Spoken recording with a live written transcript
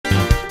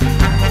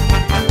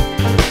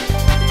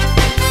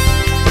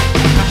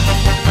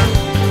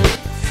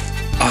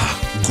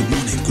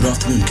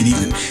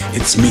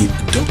It's me,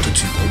 Dr.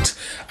 Tubot.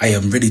 I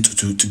am ready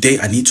to today.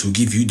 I need to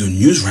give you the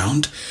news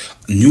round,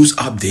 news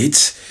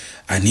updates.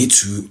 I need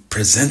to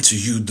present to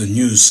you the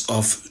news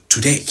of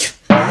today.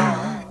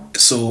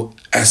 So,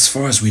 as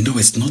far as we know,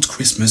 it's not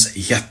Christmas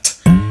yet,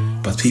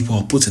 but people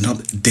are putting up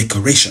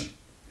decoration.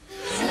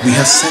 We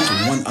have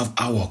sent one of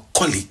our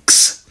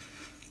colleagues,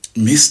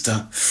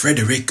 Mr.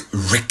 Frederick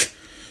Rick.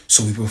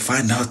 So we will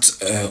find out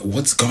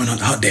what's going on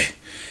out there.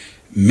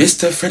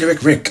 Mr.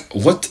 Frederick Rick,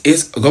 what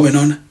is going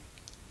on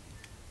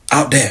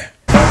out there?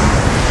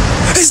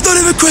 It's not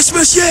even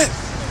Christmas yet.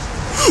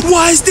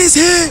 Why is this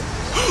here?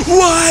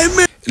 Why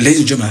me? Ladies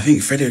and gentlemen, I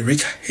think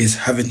Frederick is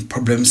having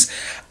problems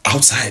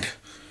outside.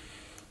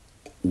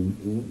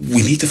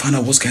 We need to find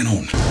out what's going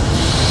on.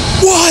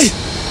 Why?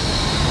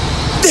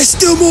 There's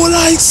still more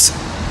lights.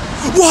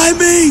 Why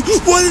me?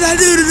 What did I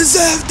do to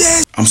deserve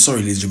this? I'm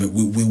sorry, ladies and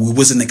gentlemen. We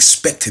wasn't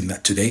expecting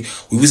that today.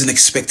 We wasn't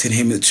expecting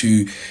him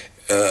to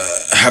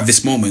have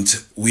this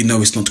moment. We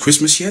know it's not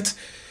Christmas yet,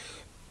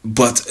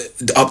 but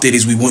the update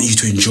is we want you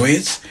to enjoy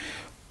it.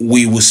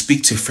 We will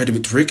speak to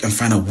Frederick Rick and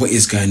find out what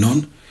is going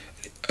on.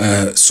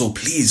 So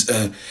please,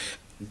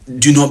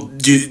 do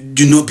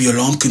not be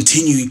alarmed.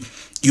 Continue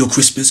your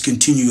Christmas.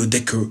 Continue your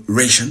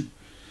decoration.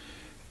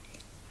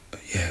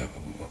 Yeah,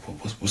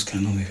 what's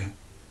going on with him?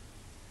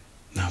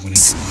 Nah, we need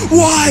to,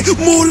 Why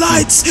more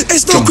lights?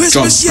 It's not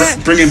Christmas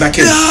yet. Bring him back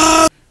in.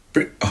 No.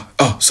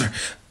 Oh, sorry.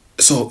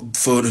 So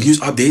for the news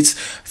updates,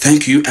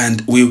 thank you,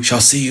 and we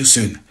shall see you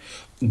soon.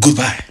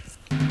 Goodbye.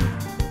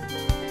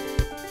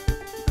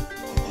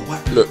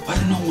 Look, why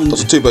did no one?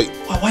 Dr. Tubot,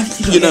 Why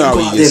did you know let him how go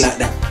he out is. there like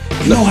that?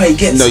 You know how he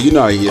gets. No, you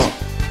know how he is.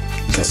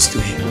 Okay,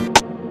 still here.